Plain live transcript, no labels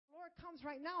comes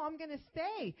right now, I'm going to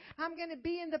stay. I'm going to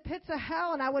be in the pits of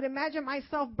hell. And I would imagine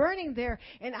myself burning there.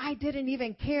 And I didn't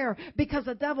even care because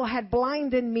the devil had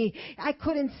blinded me. I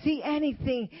couldn't see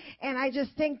anything. And I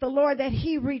just thank the Lord that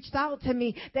He reached out to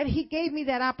me, that He gave me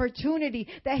that opportunity,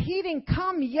 that He didn't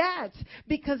come yet.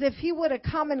 Because if He would have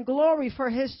come in glory for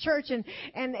His church and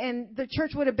the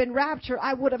church would have been raptured,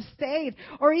 I would have stayed.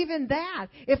 Or even that,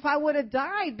 if I would have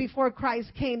died before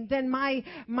Christ came, then my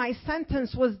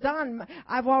sentence was done.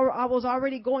 I was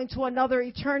already going to another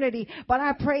eternity. But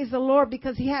I praise the Lord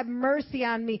because He had mercy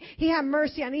on me. He had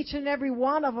mercy on each and every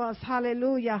one of us.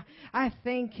 Hallelujah. I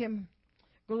thank Him.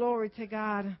 Glory to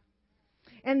God.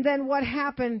 And then what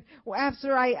happened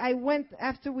after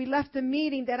after we left the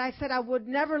meeting, that I said I would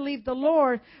never leave the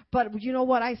Lord. But you know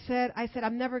what I said? I said,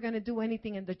 I'm never going to do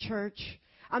anything in the church.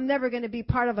 I'm never going to be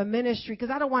part of a ministry because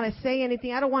I don't want to say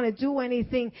anything. I don't want to do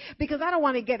anything because I don't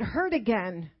want to get hurt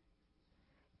again.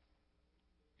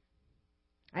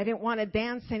 I didn't want to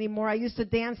dance anymore. I used to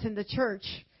dance in the church.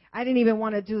 I didn't even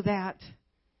want to do that.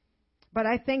 But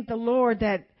I thank the Lord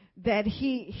that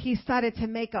He started to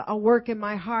make a work in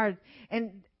my heart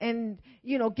and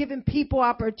you know, giving people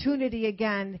opportunity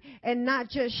again and not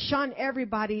just shun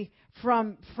everybody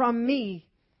from me.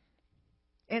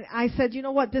 And I said, you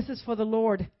know what? This is for the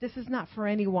Lord. This is not for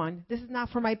anyone. This is not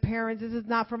for my parents. This is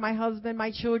not for my husband,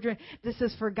 my children. This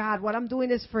is for God. What I'm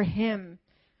doing is for Him.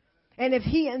 And if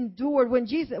He endured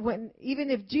even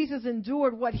if Jesus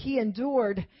endured what He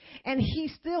endured, and He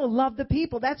still loved the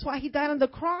people, that's why He died on the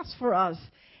cross for us.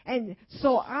 And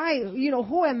so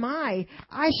who am I?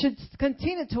 I should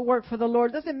continue to work for the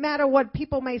Lord. Doesn't matter what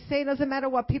people may say. Doesn't matter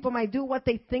what people might do, what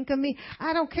they think of me.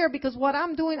 I don't care because what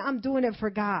I'm doing it for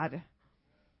God.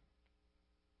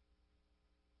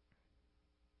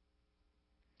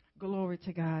 Glory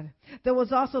to God. There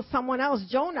was also someone else,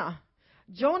 Jonah.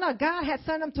 God had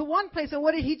sent him to one place, and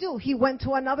what did he do? He went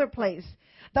to another place.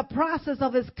 The process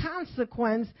of his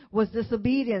consequence was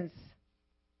disobedience.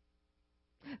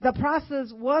 The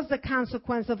process was the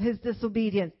consequence of his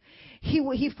disobedience.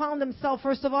 He found himself,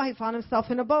 first of all, he found himself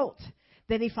in a boat.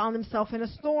 Then he found himself in a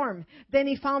storm. Then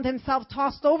he found himself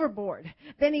tossed overboard.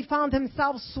 Then he found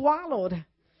himself swallowed.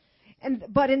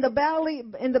 But in the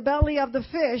belly of the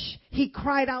fish, he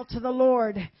cried out to the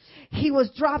Lord. He was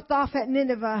dropped off at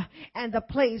Nineveh and the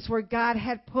place where God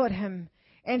had put him.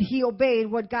 And he obeyed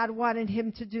what God wanted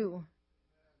him to do.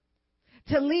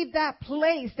 To leave that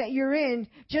place that you're in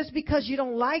just because you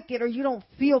don't like it or you don't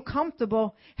feel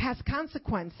comfortable has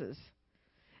consequences.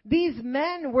 These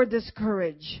men were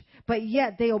discouraged, but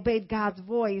yet they obeyed God's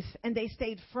voice and they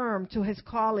stayed firm to His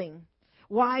calling.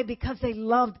 Why? Because they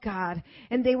loved God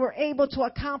and they were able to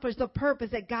accomplish the purpose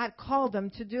that God called them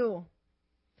to do.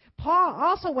 Paul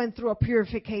also went through a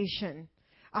purification,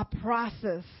 a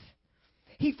process.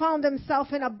 He found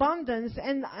himself in abundance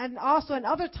and also in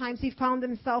other times he found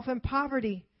himself in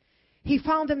poverty. He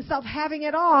found himself having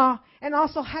it all and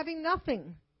also having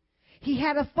nothing. He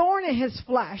had a thorn in his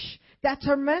flesh that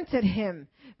tormented him.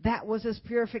 That was his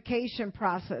purification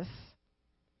process.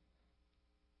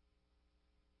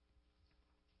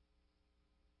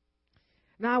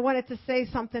 Now I wanted to say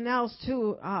something else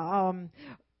too. Not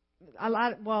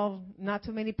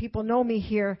too many people know me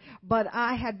here, but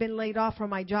I had been laid off from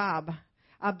my job.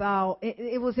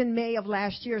 It was in May of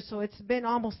last year, so it's been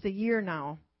almost a year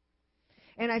now.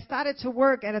 And I started to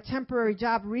work at a temporary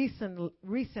job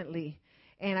recently,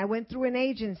 and I went through an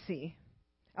agency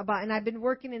and I've been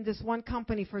working in this one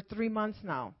company for 3 months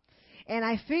now. And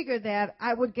I figured that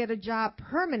I would get a job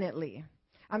permanently.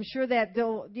 I'm sure that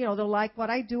they'll like what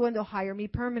I do and they'll hire me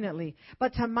permanently.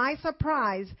 But to my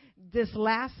surprise, this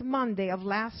last Monday of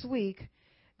last week,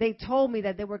 they told me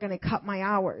that they were going to cut my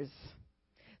hours.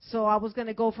 So I was going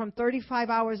to go from 35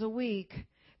 hours a week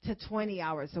to 20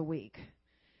 hours a week.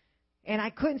 And I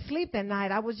couldn't sleep that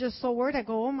night. I was just so worried. I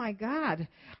go, oh my God.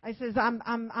 I says,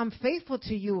 I'm faithful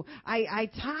to you. I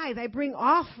tithe. I bring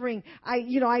offering.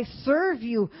 I serve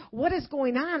you. What is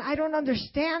going on? I don't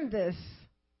understand this.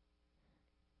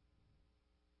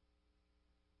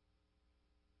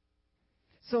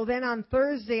 So then on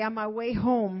Thursday, on my way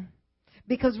home,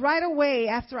 because right away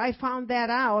after I found that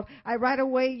out, I right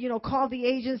away, called the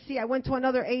agency. I went to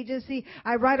another agency.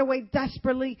 I right away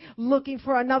desperately looking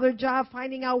for another job,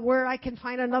 finding out where I can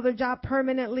find another job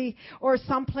permanently or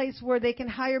someplace where they can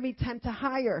hire me, temp to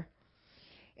hire.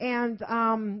 And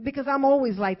because I'm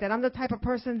always like that. I'm the type of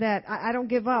person that I don't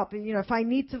give up. And, if I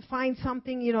need to find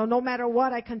something, no matter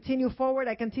what, I continue forward.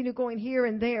 I continue going here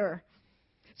and there.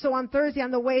 So on Thursday,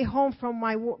 on the way home from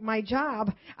my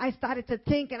job, I started to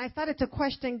think and I started to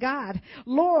question God.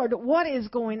 Lord, what is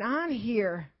going on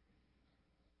here?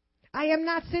 I am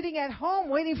not sitting at home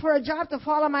waiting for a job to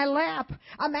fall on my lap.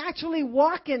 I'm actually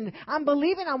walking. I'm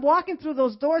believing I'm walking through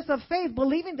those doors of faith,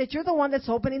 believing that you're the one that's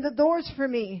opening the doors for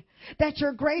me, that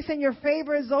your grace and your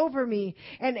favor is over me.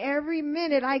 And every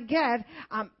minute I get,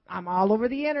 I'm all over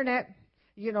the internet,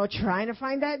 trying to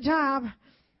find that job.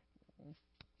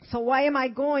 So why am I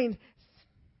going?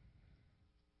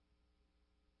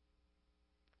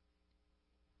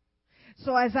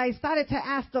 So as I started to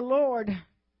ask the Lord,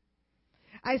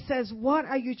 I says, what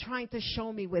are you trying to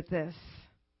show me with this?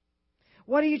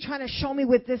 What are you trying to show me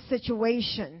with this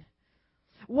situation?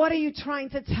 What are you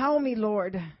trying to tell me,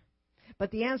 Lord?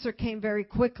 But the answer came very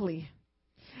quickly.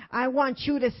 I want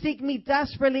you to seek me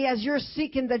desperately as you're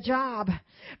seeking the job.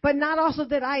 But not also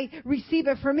that I receive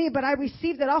it for me, but I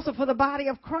received it also for the body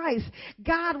of Christ.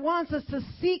 God wants us to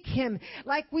seek Him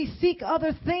like we seek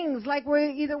other things, like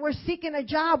we're seeking a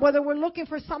job, whether we're looking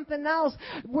for something else.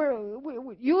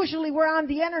 Usually we're on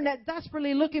the internet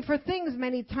desperately looking for things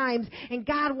many times, and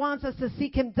God wants us to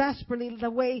seek Him desperately the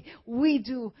way we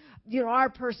do, our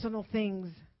personal things.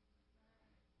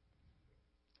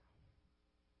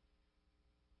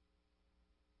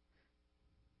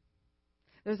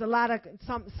 There's a lot of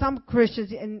some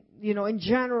Christians in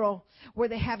general where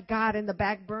they have God in the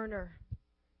back burner.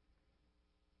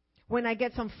 When I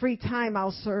get some free time,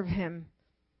 I'll serve Him.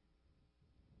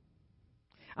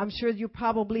 I'm sure you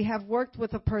probably have worked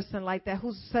with a person like that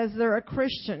who says they're a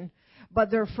Christian, but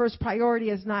their first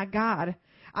priority is not God.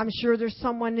 I'm sure there's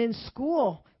someone in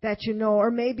school that you know,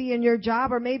 or maybe in your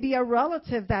job, or maybe a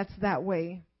relative that's that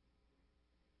way.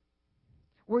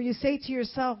 Where you say to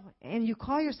yourself, and you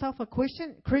call yourself a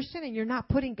Christian, and you're not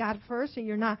putting God first, and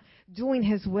you're not doing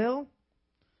His will.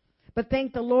 But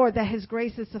thank the Lord that His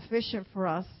grace is sufficient for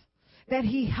us, that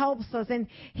He helps us, and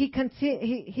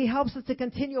He helps us to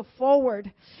continue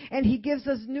forward, and He gives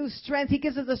us new strength. He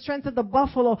gives us the strength of the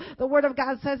buffalo. The Word of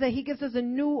God says that He gives us a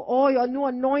new oil, a new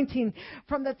anointing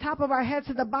from the top of our heads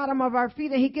to the bottom of our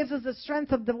feet, and He gives us the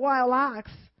strength of the wild ox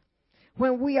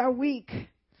when we are weak.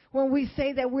 When we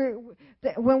say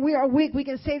when we are weak, we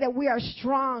can say that we are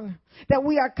strong, that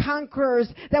we are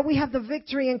conquerors, that we have the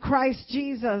victory in Christ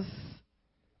Jesus.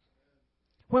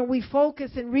 When we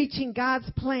focus in reaching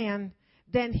God's plan,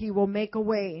 then He will make a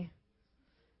way.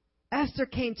 Esther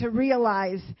came to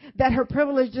realize that her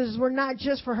privileges were not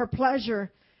just for her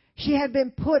pleasure. She had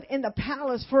been put in the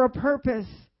palace for a purpose.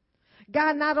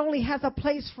 God not only has a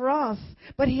place for us,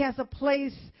 but He has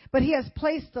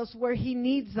placed us where He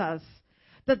needs us.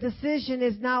 The decision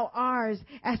is now ours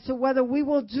as to whether we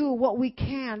will do what we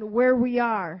can where we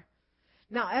are.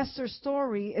 Now, Esther's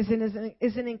story is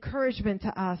an encouragement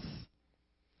to us.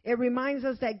 It reminds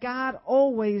us that God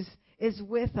always is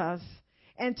with us,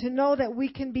 and to know that we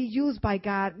can be used by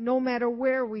God no matter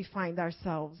where we find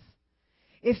ourselves.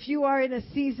 If you are in a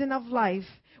season of life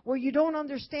where you don't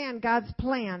understand God's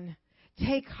plan,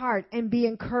 take heart and be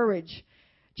encouraged.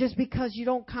 Just because you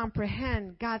don't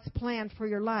comprehend God's plan for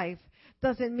your life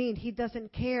doesn't mean He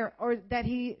doesn't care, and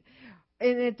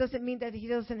it doesn't mean that He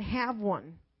doesn't have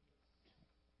one.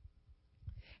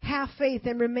 Have faith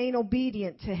and remain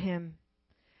obedient to Him.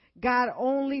 Not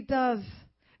only does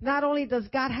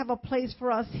God have a place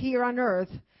for us here on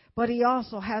earth, but He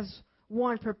also has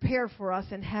one prepared for us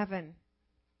in heaven.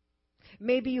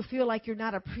 Maybe you feel like you're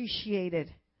not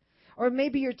appreciated, or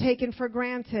maybe you're taken for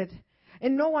granted,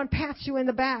 and no one pats you in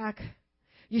the back.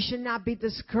 You should not be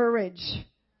discouraged.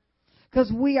 Because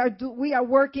we are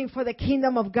working for the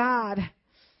kingdom of God.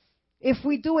 If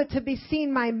we do it to be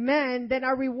seen by men, then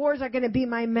our rewards are going to be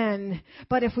by men.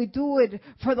 But if we do it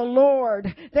for the Lord,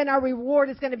 then our reward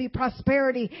is going to be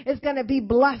prosperity. It's going to be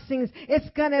blessings. It's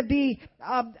going to be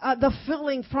the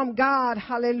filling from God.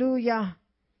 Hallelujah.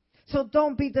 So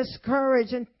don't be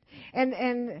discouraged,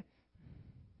 and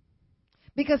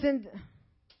because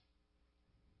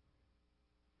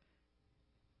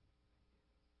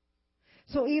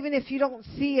so even if you don't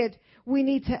see it, we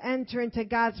need to enter into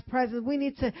God's presence. We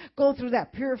need to go through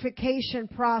that purification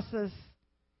process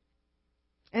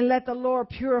and let the Lord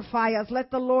purify us.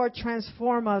 Let the Lord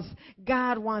transform us.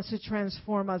 God wants to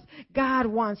transform us. God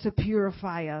wants to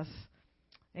purify us.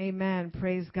 Amen.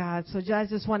 Praise God. So I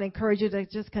just want to encourage you to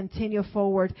just continue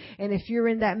forward. And if you're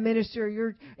in that ministry, or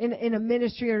you're in a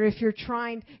ministry, or if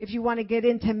you want to get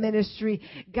into ministry,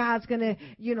 God's going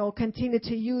to, continue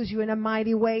to use you in a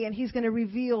mighty way. And He's going to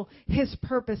reveal His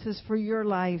purposes for your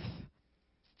life.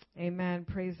 Amen.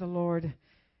 Praise the Lord.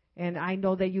 And I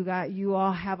know that you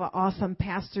all have an awesome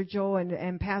Pastor Joe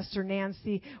and Pastor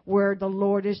Nancy, where the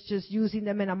Lord is just using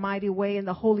them in a mighty way, and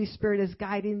the Holy Spirit is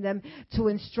guiding them to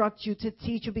instruct you, to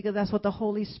teach you, because that's what the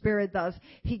Holy Spirit does.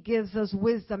 He gives us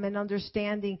wisdom and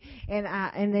understanding.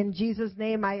 And in Jesus'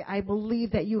 name, I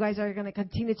believe that you guys are going to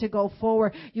continue to go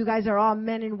forward. You guys are all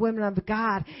men and women of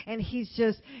God, and He's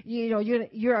just,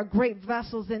 you're a great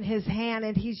vessels in His hand,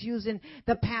 and He's using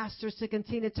the pastors to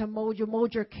continue to mold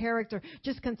your character.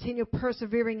 Just continue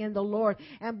persevering in the Lord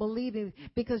and believing,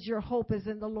 because your hope is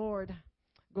in the Lord.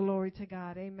 Glory to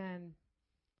God. Amen.